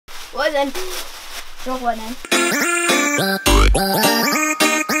What's in? Not one in.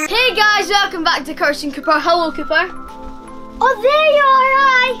 Hey guys, welcome back to Curtis&Couper. Hello, Cooper. Oh, there you are,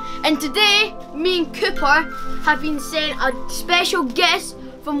 hi. And today, me and Cooper have been sent a special gift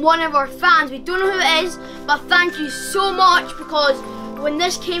from one of our fans. We don't know who it is, but thank you so much, because when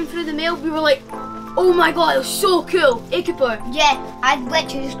this came through the mail, we were like, oh my god, it was so cool. Hey, Cooper? Yeah, I'd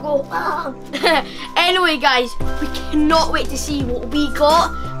literally just go, oh. Anyway, guys, we cannot wait to see what we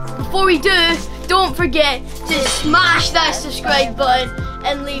got. Before we do, don't forget to smash that subscribe button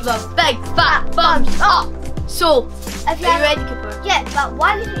and leave a big fat thumbs up. So, are you ready, Cooper? Yeah, but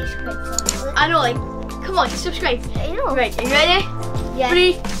why would you subscribe? I know, like, come on, subscribe. I know. Right, are you ready? Yeah.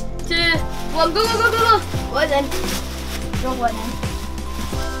 3, 2, 1, go, go, go, go, go. What's in? Not one in.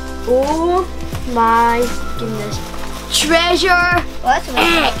 Oh my goodness. Treasure What?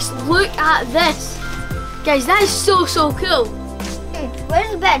 X. Look at this. Guys, that is so, so cool. Where's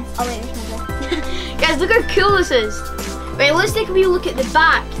the bed? Oh wait, there's no bed. Guys, look how cool this is. Right, let's take a wee look at the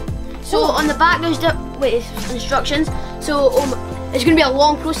back. So on the back there's instructions. So it's going to be a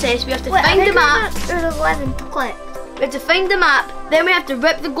long process. We have to find the map. There's 11 to click. We have to find the map. Then we have to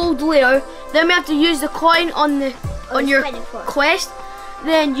rip the gold layer. Then we have to use the coin on your quest.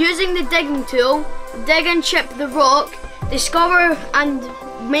 Then using the digging tool, dig and chip the rock, discover and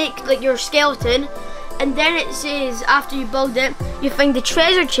make like your skeleton. And then it says after you build it, you find the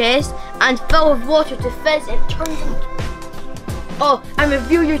treasure chest and fill with water to fizz and turn into. Oh, and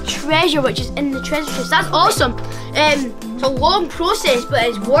reveal your treasure which is in the treasure chest. That's awesome. It's a long process, but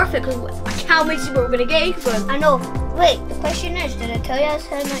it's worth it because I can't wait to see what we're gonna get. I know. Wait, the question is, did I tell you how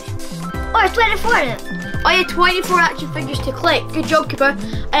much? Oh, it's 24 in it. Oh yeah, 24 action figures to collect. Good job, Cooper.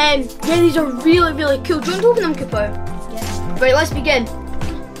 Yeah, these are really, really cool. Do you want to open them, Cooper? Yeah. Right, let's begin.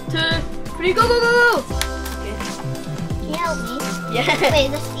 2, 3, go, go, go, go! Okay. Can you help me? Yeah. Wait,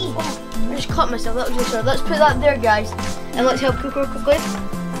 let's see. I just cut myself, that was really sorry. Let's put that there, guys. And let's help Cooper quickly.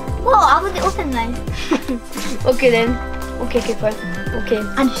 Whoa, I want it open now. Okay then. Okay, Cooper. Okay.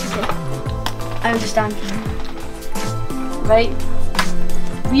 I understand. Right.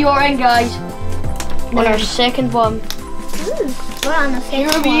 We are in, guys. On our second one. Ooh, we're on the second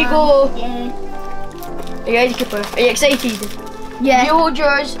one. Here we go. Yeah. Are you ready, Cooper? Are you excited? Yeah. You hold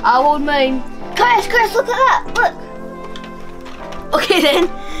yours, I'll hold mine. Chris, look at that. Look. Okay then.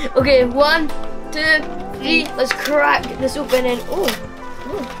 Okay, 1, 2, 3. Let's crack this open and oh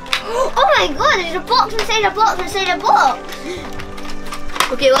my god, there's a box inside a box inside a box.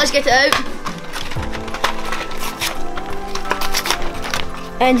 Okay, let's get it out.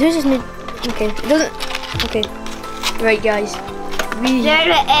 And who's this new? Okay, it doesn't. Okay, right, guys. There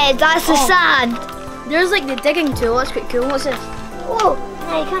it is. That's the sand. There's like the digging tool. That's quite cool. What's this? Oh,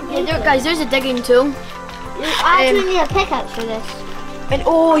 no, you can't do it. Guys, there's a digging tool. I actually need a pickaxe for this. And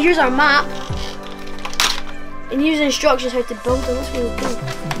oh, here's our map. And here's the instructions how to build it. That's really cool.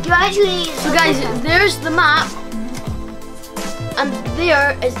 Do you actually? So guys, there's the map, and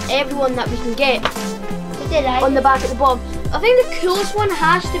there is everyone that we can get on the back at the bottom. I think the coolest one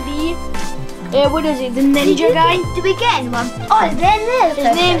has to be, what is it, the ninja guy? Did we get one? Oh, then there's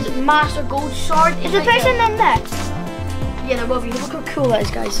his name's Master Gold Sword. Is the person in there? Yeah, there will be. Look how cool that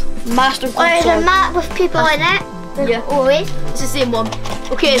is, guys. Master Gold Sword. There's a map with people in it. Yeah. Always. It's the same one.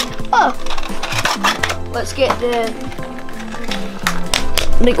 Okay. Oh. Let's get the.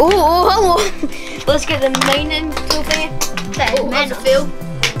 Like, oh, hello. Let's get the mining tool thing. Oh, that's a fail.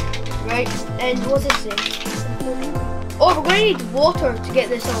 Right. And what's this say? Oh, we're going to need water to get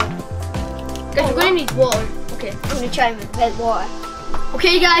this on. Guys, we're going to need water. Okay. I'm going to try with water.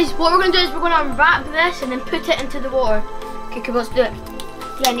 Okay, guys, what we're going to do is we're going to wrap this and then put it into the water. Okay, come on, let's do it.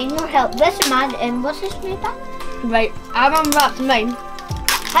 Yeah, I need more help. This is mad. And what's this made by? Right, I'm unwrapped mine.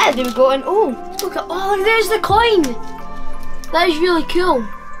 How do we go in? Oh, look at, oh, there's the coin. That is really cool.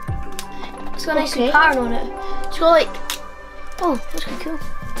 It's got a nice pattern on it. It's got like, oh, that's quite cool.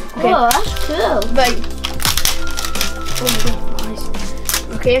 Okay. Oh, that's cool. Right. Oh my god, nice.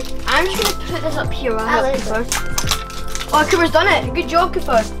 Okay, I'm just gonna put this up here. Cooper. Oh, Cooper's done it. Good job,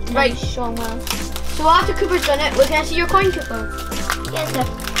 Cooper. Right. So well. So after Cooper's done it, can I see your coin, Cooper? Yes, sir.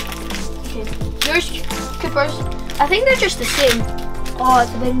 Okay. Yours, Cooper's. I think they're just the same. Oh,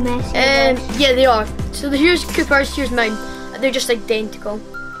 it's a big mess. Yeah, they are. So here's Cooper's, here's mine. They're just identical.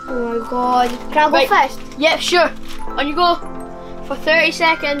 Oh my god. Can I go first? Yeah, sure. On you go. For 30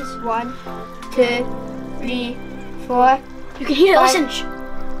 seconds. 1, 2, 3, 4. You can hear it, listen.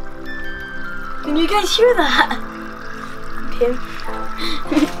 Can you guys hear that? Okay.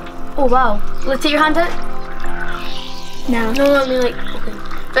 Oh wow. Let's take your hand out. No. No, I mean like, okay.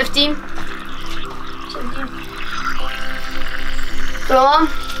 15. 17. Go on.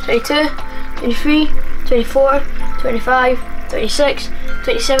 22, 23, 24, 25, 26,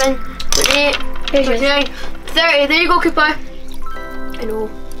 27, 28, 29, 30. There you go, Cooper. I know.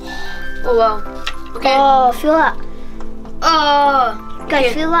 Oh wow. Okay. Oh, feel that. Oh. Guys,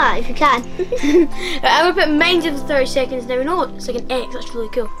 Okay. feel that if you can. Right, I'm gonna put mine to the 30 seconds now. You know, it's like an X. That's really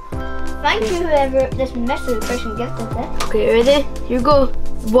cool. Thank you, whoever this mystery person gifted this. Okay, ready? Here we go.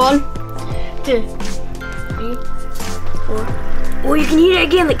 1, 2, 3, 4. Oh, you can hear it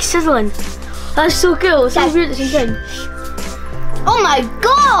again, like sizzling. That's so cool. It sounds weird at the same time. Oh my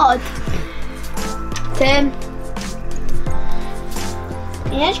god! 10.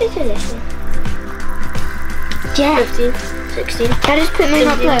 Yeah, just do this one. Yeah. 15, 16. I just put mine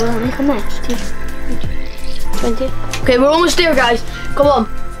up there while I make a mess. 20. Okay, we're almost there, guys. Come on.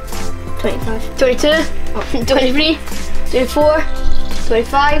 25. 22, 23, 24,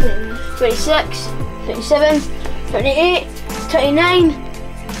 25, 26, 27, 28, 29,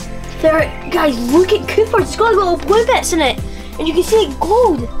 30. Guys, look at Cooper. It's got little blue bits in it. And you can see it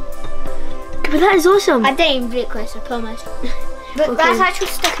gold. Cooper, that is awesome. I didn't even break this, I promise. But Okay. that's actually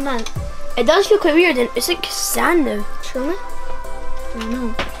sticking out. It does feel quite weird, and it's like sand now. Show me. I don't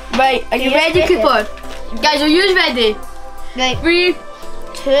know. Right, are you Yes, ready, yes, Cooper? Guys, are you ready? Right. 3,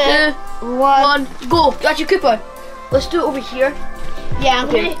 2, 1, go. Got you, Cooper. Let's do it over here. Yeah,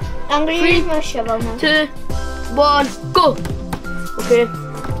 Okay. I'm gonna 3, use my shovel now. 2, 1, go. Okay.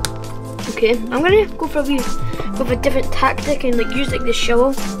 Okay, I'm gonna go for a different tactic and like use like this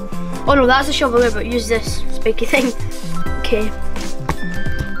shovel. Oh no, that's a shovel there, but use this spiky thing. Okay.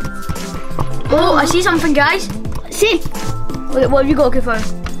 Oh, I see something, guys. See? What have you got, Cooper?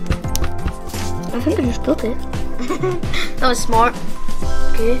 I think I just built it. That was smart.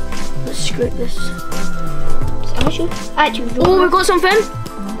 Okay, let's scrape this. Actually, Oh, we got something.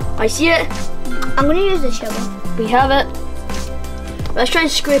 I see it. I'm gonna use the shovel. We have it. Let's try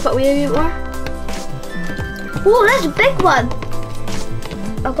and scrape it away a bit more. Oh, that's a big one.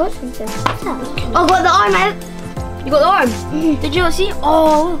 I got something. What's that? I got the arm out. You got the arm? Did you see?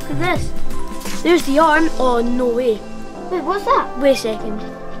 Oh, look at this. There's the arm. Oh, no way. Wait, what's that? Wait a second.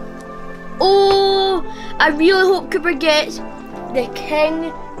 Oh, I really hope Cooper gets the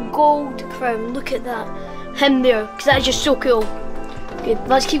King Gold Crown. Look at that. Him there, because that is just so cool. Okay,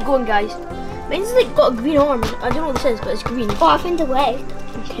 let's keep going, guys. Mine's like got a green arm. I don't know what this is, but it's green. Oh, I found the leg.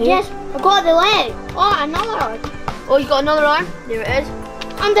 Okay. Yes, I got the leg. Oh, another arm. Oh, you got another arm? There it is.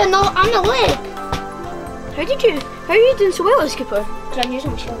 And the leg. How are you doing so well, Cooper? Because I'm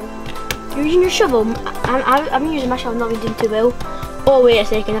using my shovel. You're using your shovel. I'm using my shovel. I'm not really doing too well. Oh wait a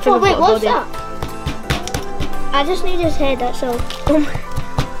second. I think Oh I've wait, got a what's body. that? I just need his head, that's all.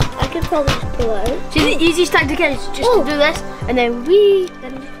 I could probably just pull it out. See, the easiest tactic is just to do this, and then we.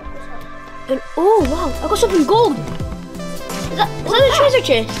 And oh wow, I got something gold. Is that a treasure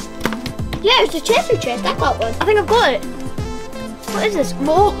chest? Yeah, it's a treasure chest. I got one. I think I've got it. What is this?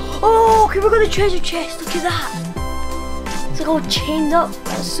 Oh, okay, we got the treasure chest. Look at that. It's like all chained up.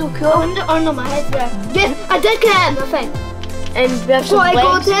 That's so cool. Under my head there. Yes, I did get it, I think. And we have So some I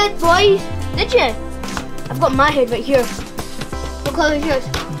got legs. it, boys. Did you? I've got my head right here. What colour is yours?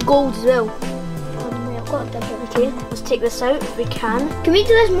 Gold as well. Wait, I've got a different. Okay, let's take this out if we can. Can we do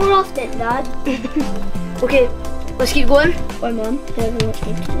this more often, Dad? Okay, let's keep going. Or Mum, whoever wants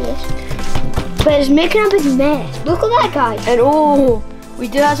me to do this. But it's making a big mess. Look at that, guys. And oh, we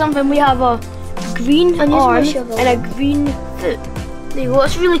do have something. We have a green I'm using my arm shovel. and a green foot. There you go.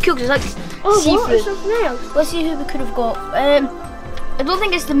 It's really cool because it's like Oh, what? see-through. There's something else. Let's see who we could have got. I don't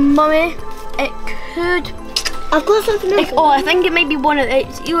think it's the mummy. It could. I've got something else. Oh, I think it might be one of.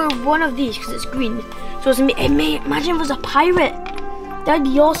 It's either one of these because it's green. So it may. Imagine if it was a pirate. That'd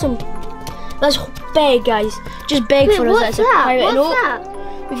be awesome. Let's beg, guys. Just beg Wait, for us. what's That it's a that? pirate. What's No,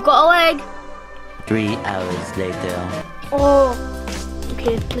 that? we've got a leg. 3 hours later. Oh,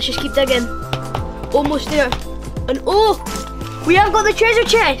 okay. Let's just keep digging. Almost there. And oh, we have got the treasure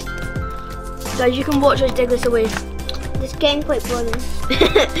chest. Guys, you can watch us dig this away. This game quite boring.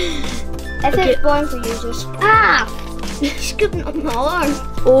 If Okay. it's boring for users. Ah! Scooping up my arm.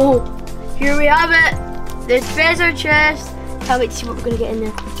 Oh, here we have it. The treasure chest. Can't wait to see what we're gonna get in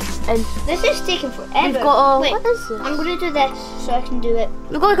there. And This is taking forever. we've got a. Wait, What is this? I'm gonna do this so I can do it.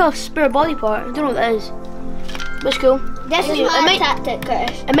 We've got like a spare body part. I don't know what that is. But it's cool. This is It my might- tactic,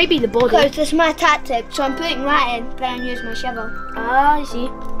 Curtis. It might be the body. Curtis, this is my tactic. So I'm putting that in, but I'm using my shovel. Ah, I see.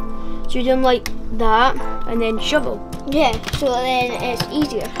 So you're doing like that and then shovel. Yeah, so then it's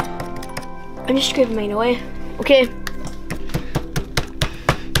easier. I'm just scraping mine away. Okay.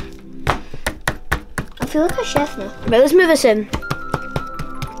 I feel like a chef now. Right, let's move this in.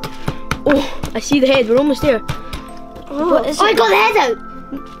 Oh, I see the head. We're almost there. Oh, What is I it? got the head out.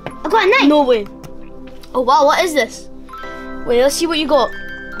 I got a knife. No way. Oh wow, what is this? Wait, let's see what you got.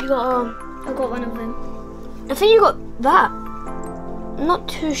 You got I got one of them. I think you got that. I'm not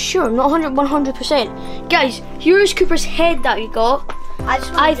too sure. Not 100%. Guys, here's Cooper's head that we got.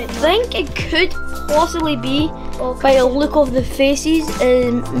 I think it could possibly be by the look of the faces.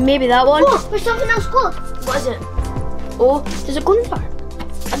 Maybe that one. Oh, there's something else called. What is it? Oh, does it go in the dark?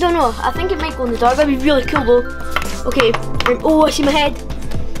 I don't know. I think it might go in the dark. That'd be really cool though. Okay. Oh, I see my head.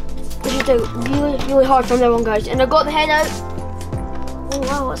 This is really, really hard from that one, guys. And I got the head out. Oh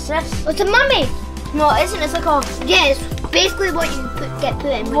wow, what's this? It's a mummy. No, it isn't. It's like a. Yeah, it's basically what you get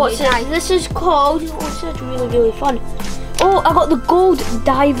put in when What's you die. this? This is called. Oh, this is really, really fun. Oh, I got the gold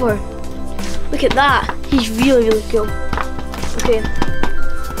diver. Look at that. He's really, really cool. Okay.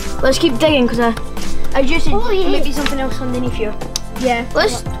 Let's keep digging because I just think maybe something else underneath here. Yeah.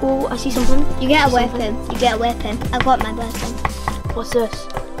 Let's. Oh, I see something. You get a weapon. You get a weapon. I got my weapon. What's this?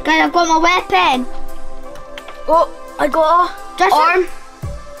 Guys, I've got my weapon. Oh, I got a arm.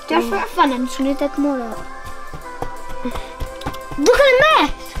 Just for fun, I'm just gonna take more out. Look at the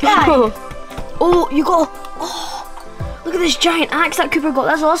mess, guys. Oh, you got. Oh, look at this giant axe that Cooper got.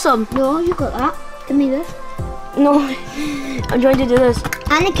 That's awesome. No, you got that. Give me this. No, I'm trying to do this.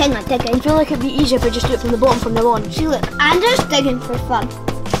 And the king like digging. I feel like it'd be easier if I just do it from the bottom from now on. See, look, I'm just digging for fun.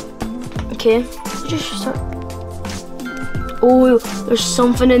 Okay, just start. Oh, there's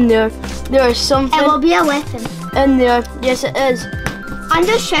something in there. There is something. It will be a weapon. In there. Yes, it is. I'm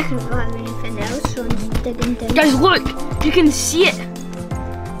just checking if I have anything else, so I'm just digging down. Guys, look! You can see it.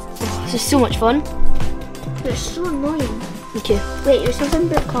 Oh, this is so much fun. They're so annoying. Okay. Wait, there's something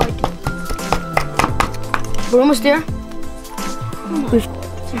but card. We're almost there. We've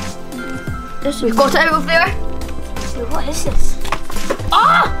got it out of there. Wait, what is this?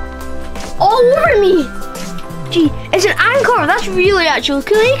 Ah! All over me! Gee, it's an anchor. That's really actually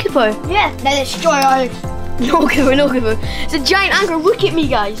cool, eh, Cooper? Yeah, now destroy ours. No, Cooper, no, Cooper. It's a giant anchor. Look at me,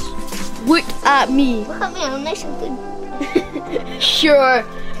 guys. Look at me. Look at me, I'm nice and good. Sure.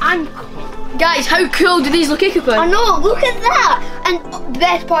 And guys, how cool do these look, eh, Cooper? I know, look at that. And the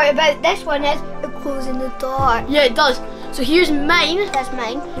best part about this one is it glows in the dark. Yeah, it does. So here's mine. That's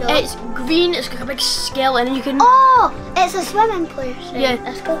mine. No. It's green. It's like a big skeleton, and you can. Oh, it's a swimming place. Yeah.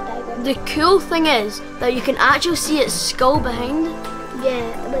 A skull diver. The cool thing is that you can actually see its skull behind. Yeah.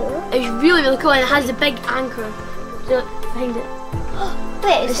 Wait, what? It's really, really cool, and it has the big anchor behind it.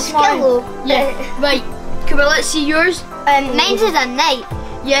 Wait, it's a skull. Yeah. Right. Cooper, let's see yours. Mine's is a knight.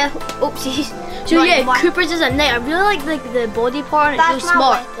 Yeah. Oopsies. So Not yeah, anymore. Cooper's is a knight. I really like the body part. And That's it's really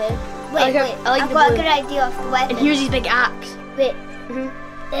smart. weapon. I Wait, like I've the got blue. a good idea of the weapon. And here's his big axe. Wait.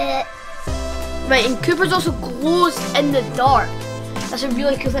 Right, and Cooper's also glows in the dark. That's a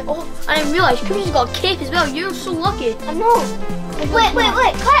really cool thing. Oh, and I realised Cooper's got a cape as well. You're so lucky. I know. Wait,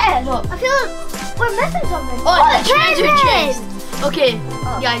 Curtis. What? I feel like we're missing something. Oh, the treasure presents! chest. Okay,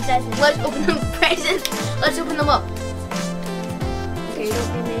 Oh, guys, presents. let's open them presents. Let's open them up. Okay,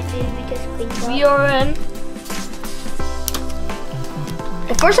 don't be messy. We just cleaned up. We are in.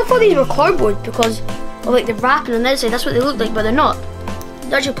 At first I thought these were cardboard because of like the wrapping on the outside. That's what they look like, but they're not.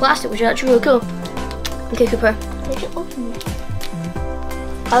 They're actually plastic, which is actually really cool. Okay, Cooper. How'd you open it?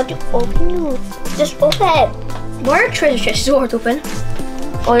 How'd you open it? Just open it. Why are treasure chests so hard to open?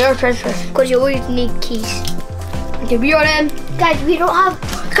 Oh, you're a treasure chest. Because you always need keys. Okay, we are in. Guys, we don't have.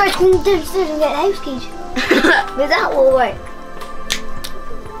 Guys, go downstairs and get the house keys. But that will work.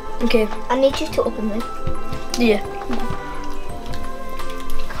 Okay. I need you to open them. Yeah.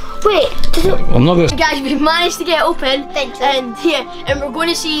 Wait, does it? I'm not gonna. Guys, we managed to get it open. Thank you. And yeah, and we're going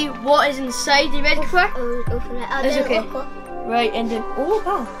to see what is inside. You ready, Cooper? Open it. It's okay. Right, and then oh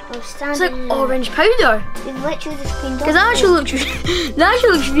wow, it's like orange powder. You've literally just cleaned up. Because that actually looks, that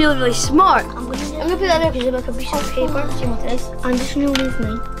actually looks really, really smart. I'm gonna put that there because it's like a piece of paper. See what it is. I'm just gonna leave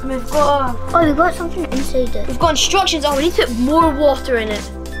mine. And we've got Oh, we've got something inside it. we've got instructions. Oh, we need to put more water in it.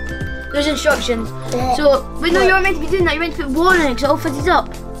 There's instructions. So wait, no, you're meant to be doing that. You're meant to put water in it because it all fizzes up.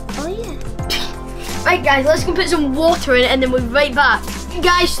 Oh yeah. Right, guys, let's go put some water in it and then we'll be right back.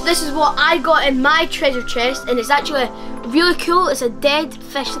 Guys, this is what I got in my treasure chest, and it's actually really cool. It's a dead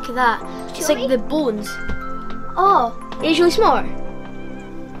fish. Look at that. It's like the bones. Oh. It's really smart.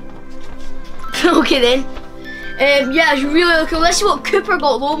 Okay then. Yeah, it's really, really cool. Let's see what Cooper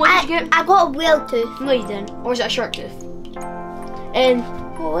got. Lo, what did you get? I got a whale tooth. No, you didn't. Or is it a shark tooth? And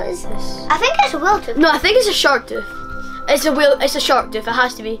what is this? I think it's a whale tooth. No, I think it's a shark tooth. It's a whale. It's a shark tooth. It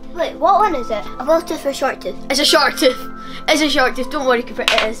has to be. Wait, what one is it? A whale tooth or a shark tooth? It's a shark tooth. It's a shark tooth. Don't worry, Cooper.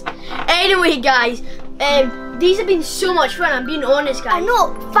 It is. Anyway, guys, these have been so much fun. I'm being honest, guys. I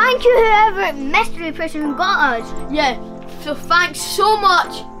know. Thank you, whoever mystery person got us. Yeah. So thanks so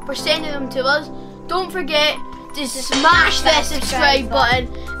much for sending them to us. Don't forget to smash that subscribe button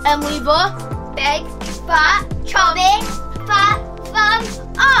and leave a big, fat, chubby, fat thumbs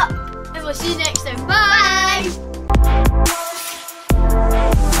up. And we'll see you next time. Bye.